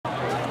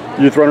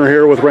Youth runner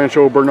here with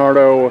Rancho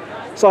Bernardo.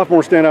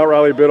 Sophomore standout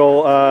Riley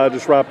Biddle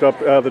just wrapped up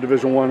the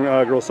Division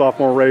I girls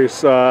sophomore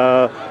race.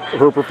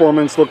 Her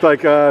performance looked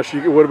like she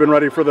would have been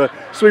ready for the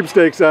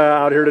sweepstakes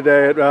out here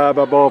today at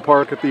Balboa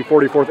Park at the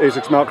 44th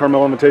ASICS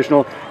Carmel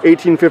Invitational.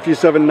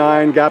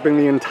 18:57.9, gapping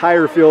the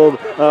entire field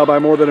by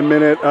more than a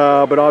minute.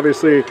 But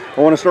obviously,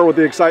 I want to start with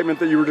the excitement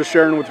that you were just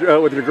sharing with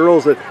your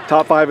girls. That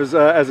top 5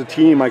 as a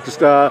team. Like just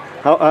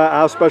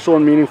how special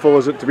and meaningful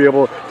is it to be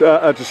able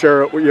to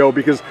share it?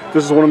 Because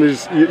this is one of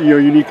these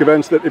unique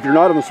events that if you're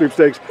not in the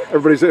sweepstakes,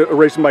 everybody's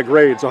racing by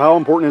grade. So how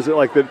important is it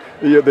like that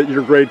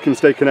your grade can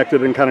stay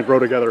connected and kind of grow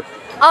together?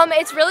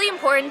 It's really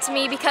important to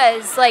me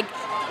because like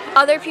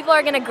other people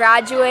are going to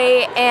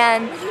graduate,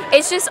 and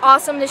it's just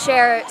awesome to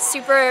share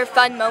super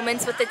fun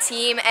moments with the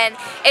team, and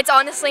it's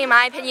honestly, in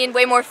my opinion,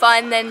 way more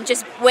fun than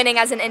just winning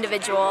as an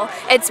individual.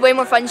 It's way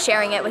more fun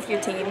sharing it with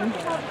your team.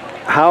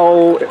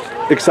 How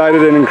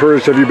excited and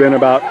encouraged have you been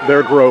about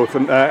their growth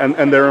and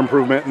their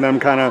improvement, and them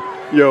kind of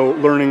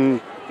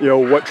learning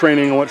what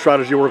training and what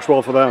strategy works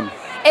well for them?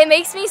 It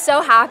makes me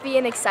so happy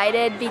and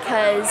excited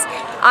because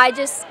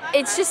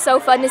it's just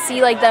so fun to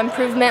see like the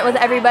improvement with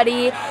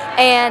everybody,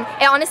 and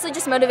it honestly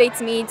just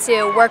motivates me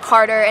to work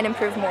harder and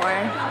improve more.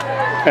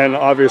 And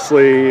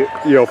obviously,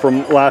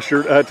 from last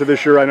year to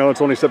this year, I know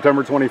it's only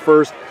September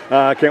 21st.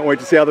 Can't wait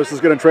to see how this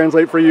is going to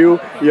translate for you,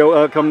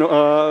 come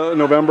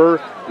November.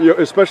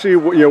 Especially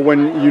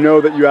when you know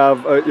that you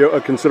have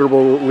a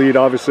considerable lead.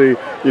 Obviously,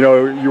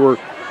 you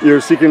were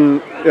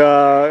seeking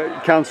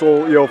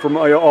counsel from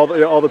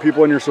all the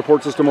people in your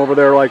support system over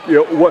there. Like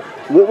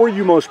what were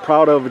you most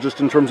proud of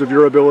just in terms of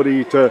your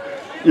ability to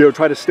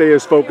try to stay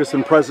as focused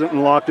and present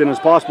and locked in as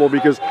possible,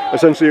 because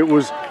essentially it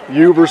was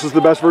you versus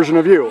the best version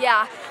of you?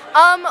 Yeah.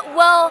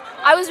 Well,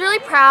 I was really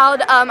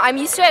proud. I'm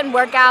used to it in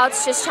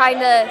workouts, just trying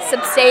to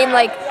sustain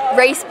like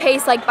race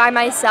pace like by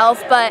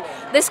myself, but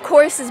this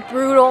course is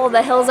brutal,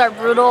 the hills are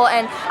brutal,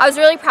 and I was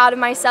really proud of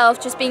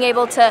myself just being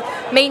able to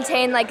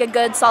maintain like a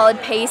good solid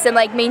pace and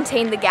like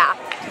maintain the gap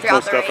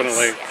throughout the race. Most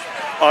definitely.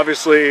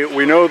 Obviously,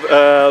 we know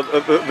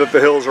that the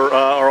hills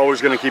are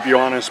always going to keep you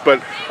honest,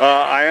 but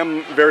I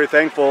am very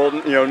thankful,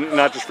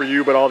 not just for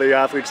you, but all the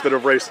athletes that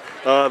have raced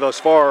thus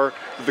far.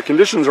 The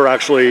conditions are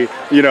actually,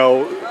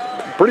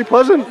 pretty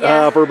pleasant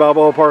for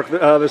Balboa Park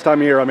this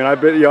time of year. I mean,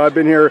 I've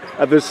been here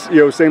at this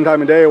same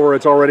time of day where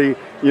it's already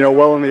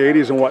well in the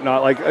 80s and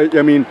whatnot. Like,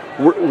 I mean,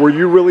 were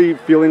you really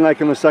feeling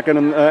like in the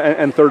second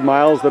and third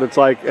miles that it's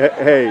like,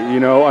 hey,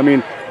 I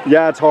mean,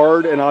 yeah, it's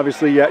hard, and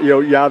obviously,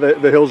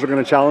 the hills are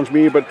going to challenge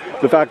me, but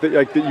the fact that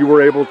that you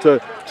were able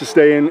to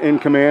stay in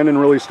command and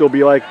really still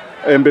be like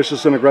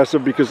ambitious and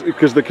aggressive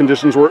because the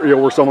conditions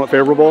were somewhat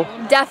favorable.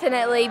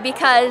 Definitely,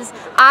 because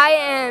I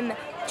am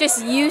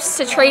just used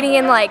to training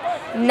in like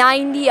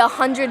 90,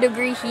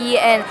 100-degree heat,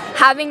 and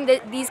having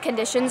these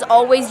conditions,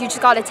 always you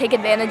just got to take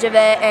advantage of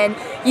it and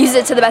use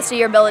it to the best of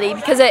your ability,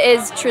 because it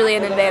is truly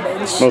an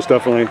advantage. Most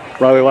definitely.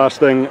 Riley, last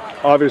thing,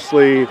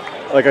 obviously,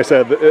 like I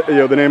said,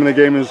 the name of the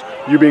game is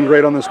you being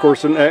great on this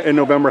course in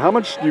November. How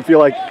much do you feel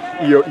like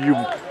you've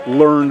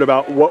learned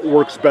about what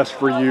works best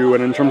for you,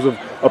 and in terms of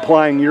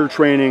applying your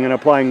training and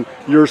applying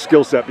your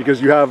skill set,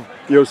 because you have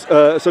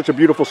such a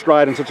beautiful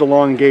stride and such a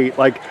long gait,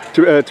 like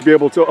to be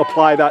able to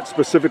apply that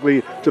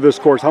specifically to this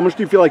course? How much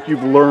do you feel like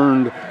you've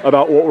learned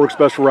about what works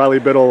best for Riley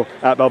Biddle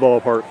at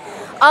Balboa Park?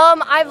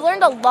 I've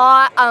learned a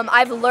lot.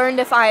 I've learned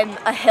if I'm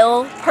a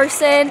hill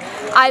person.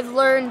 I've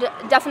learned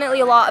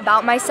definitely a lot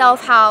about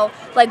myself, how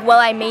like well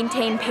I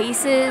maintain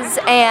paces,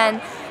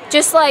 and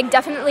just like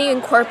definitely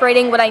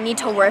incorporating what I need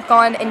to work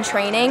on in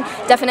training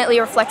definitely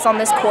reflects on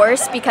this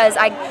course, because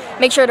I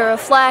make sure to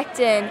reflect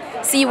and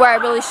see where I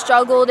really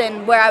struggled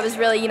and where I was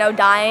really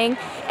dying,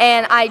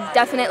 and I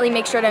definitely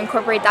make sure to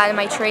incorporate that in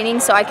my training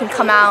so I can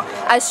come out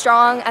as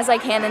strong as I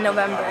can in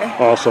November.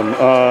 Awesome.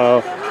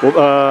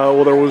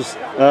 Well, there was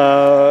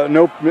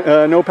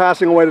no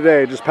passing away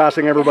today, just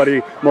passing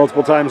everybody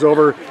multiple times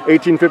over.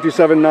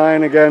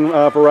 18:57.9 again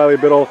for Riley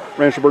Biddle,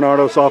 Rancho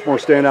Bernardo sophomore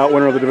standout,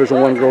 winner of the Division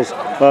I girls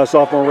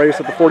sophomore race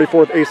at the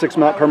 44th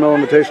ASICS Carmel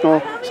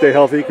Invitational. Stay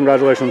healthy.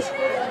 Congratulations.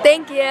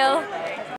 Thank you.